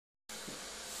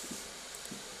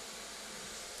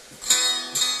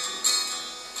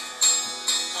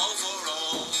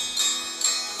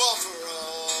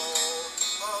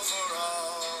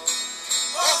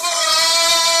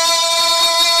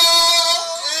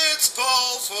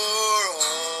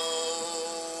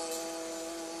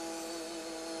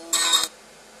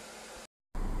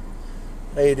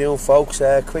How you doing, folks?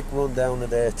 Quick rundown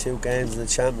of the two games in the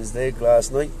Champions League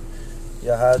last night.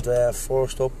 You had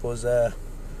first up was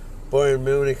Bayern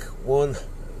Munich 1,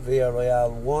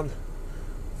 Villereal 1.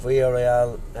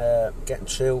 Villereal getting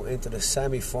through into the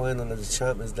semi-final of the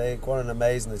Champions League. What an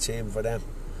amazing achievement for them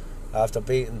after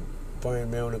beating Bayern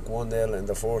Munich 1-0 in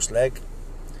the first leg.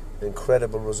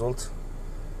 Incredible result.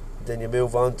 Then you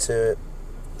move on to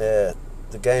the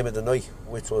game of the night,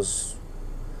 which was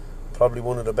probably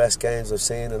one of the best games I've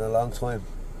seen in a long time,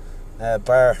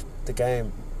 bar the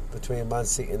game between Man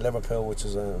City and Liverpool, which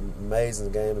was an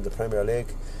amazing game in the Premier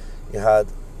League. You had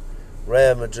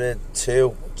Real Madrid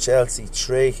 2, Chelsea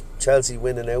 3. Chelsea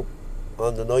winning out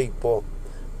on the night, but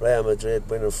Real Madrid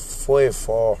winning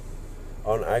 5-4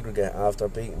 on aggregate after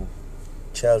beating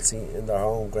Chelsea in their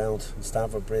home ground in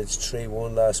Stamford Bridge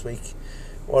 3-1 last week.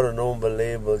 What an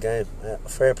unbelievable game.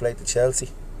 Fair play to Chelsea.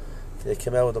 They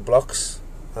came out of the blocks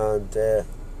and they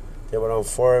were on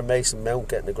fire. Mason Mount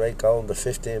getting a great goal in the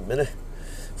 15th minute,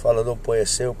 followed up by a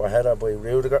super header by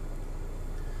Rudiger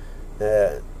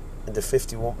in the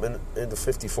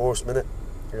 51st minute,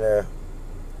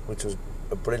 which was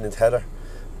a brilliant header.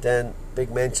 Then big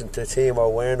mention to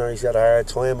Timo Werner. He's had a hard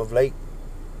time of late.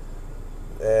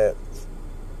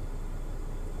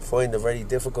 Find it very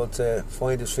difficult to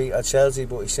find his feet at Chelsea,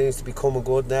 but he seems to be coming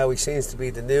good now. He seems to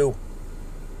be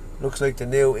looks like the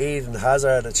new Eden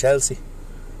Hazard at Chelsea.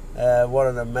 What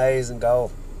an amazing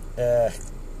goal.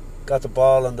 Got the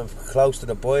ball close to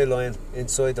the byline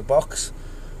inside the box,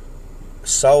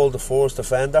 sold the first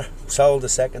defender, sold the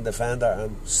second defender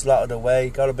and slotted away.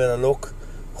 Got a bit of luck.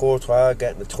 Courtois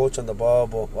getting a touch on the ball,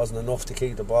 but wasn't enough to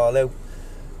keep the ball out.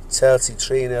 Chelsea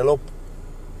 3-0 up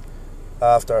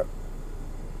after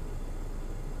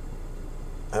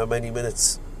how many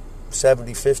minutes?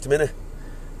 75th minute.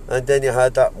 And then you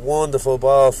had that wonderful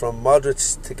ball from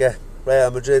Modric to get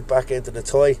Real Madrid back into the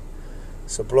tie.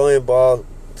 Sublime ball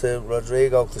to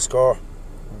Rodrigo to score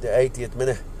in the 80th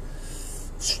minute.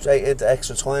 Straight into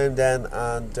extra time then,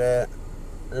 and it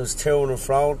was to and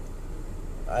fro.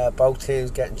 Both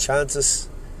teams getting chances,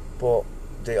 but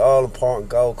the all-important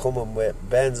goal coming with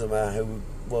Benzema, who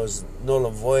was null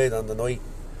and void on the night.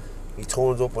 He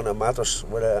turns up when it matters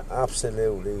with an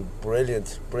absolutely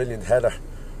brilliant header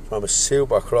from a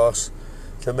super cross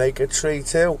to make it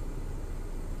 3-2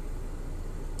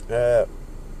 and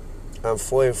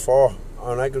 5-4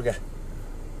 on aggregate.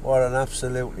 What an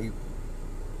absolutely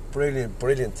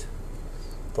brilliant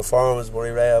performance by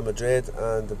Real Madrid,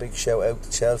 and a big shout out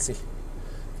to Chelsea.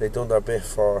 They've done their bit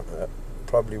for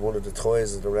probably one of the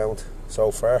ties of the round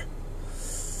so far.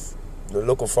 I'm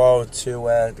looking forward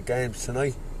to the games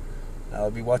tonight.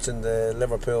 I'll be watching the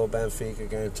Liverpool-Benfica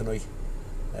game tonight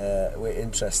with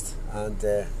interest, and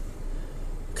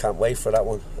can't wait for that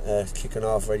one, kicking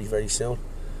off very soon.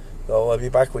 So I'll be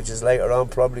back with you later on,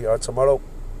 probably, or tomorrow,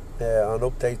 on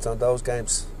updates on those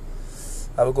games.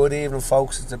 Have a good evening,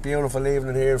 folks. It's a beautiful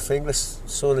evening here in Finglas.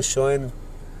 Sun is shining,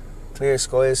 clear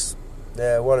skies.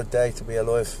 What a day to be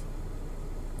alive.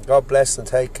 God bless and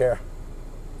take care.